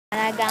And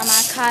I got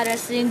my Carter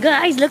soon.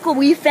 Guys, look what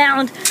we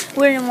found.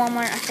 We're in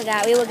Walmart. I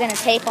forgot. We were going to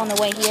tape on the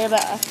way here,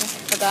 but I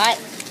forgot.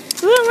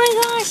 Oh my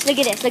gosh. Look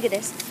at this. Look at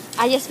this.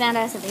 I just found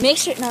out something. Make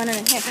sure. No.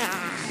 Here.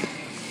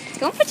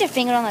 Don't put your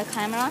finger on the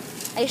camera.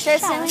 Are you sure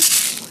it's Sammy?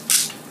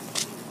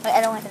 Wait, I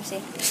don't want them to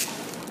see.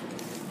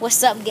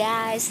 What's up,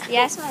 guys?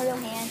 Yeah, it's my real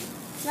hand.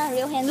 It's my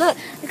real hand. Look.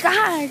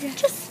 God.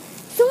 Just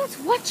someone's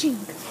watching.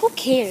 Who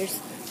cares?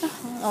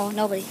 Oh,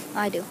 nobody.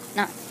 I do.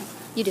 No.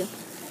 You do.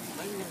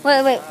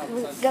 Wait.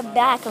 Go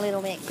back a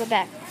little bit. Go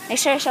back. Make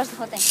sure it shows the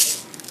whole thing.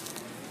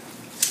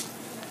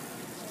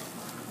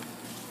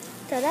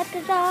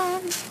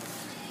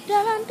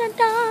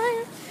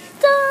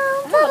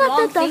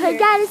 Her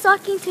dad is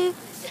talking to.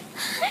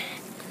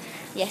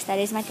 Yes, that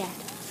is my dad.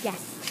 Yes.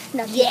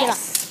 No,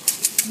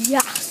 yes.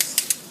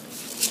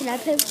 Yes. Can I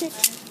play with it?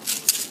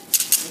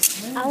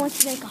 I want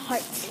to make a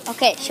heart.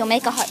 Okay, she'll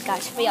make a heart,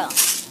 guys, for y'all.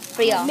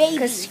 For y'all. Maybe.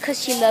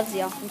 Because she loves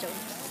y'all.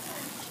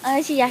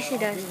 She actually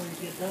does.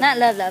 Not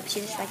love.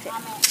 She just likes it.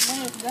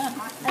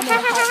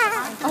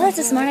 Oh, that's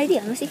a smart idea.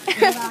 Let me see.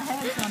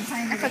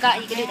 I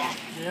forgot you could do that.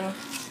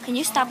 Can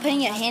you stop putting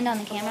your hand on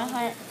the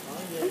camera?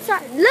 I'm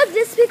sorry. Look,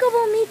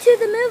 Despicable Me 2,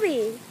 the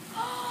movie.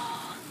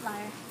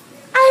 Liar.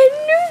 I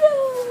knew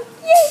that.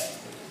 Yes.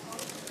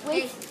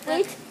 Wait.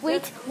 Oh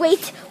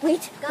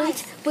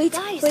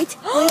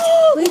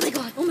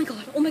my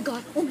god.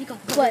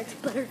 What?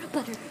 Butter.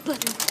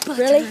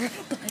 Really?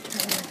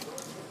 Butter.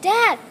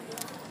 Dad.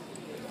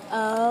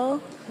 Oh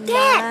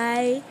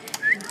my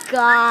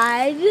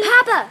God.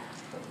 Papa.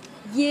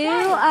 You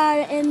are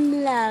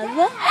in love.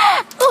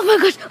 Oh my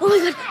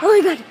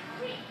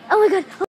god.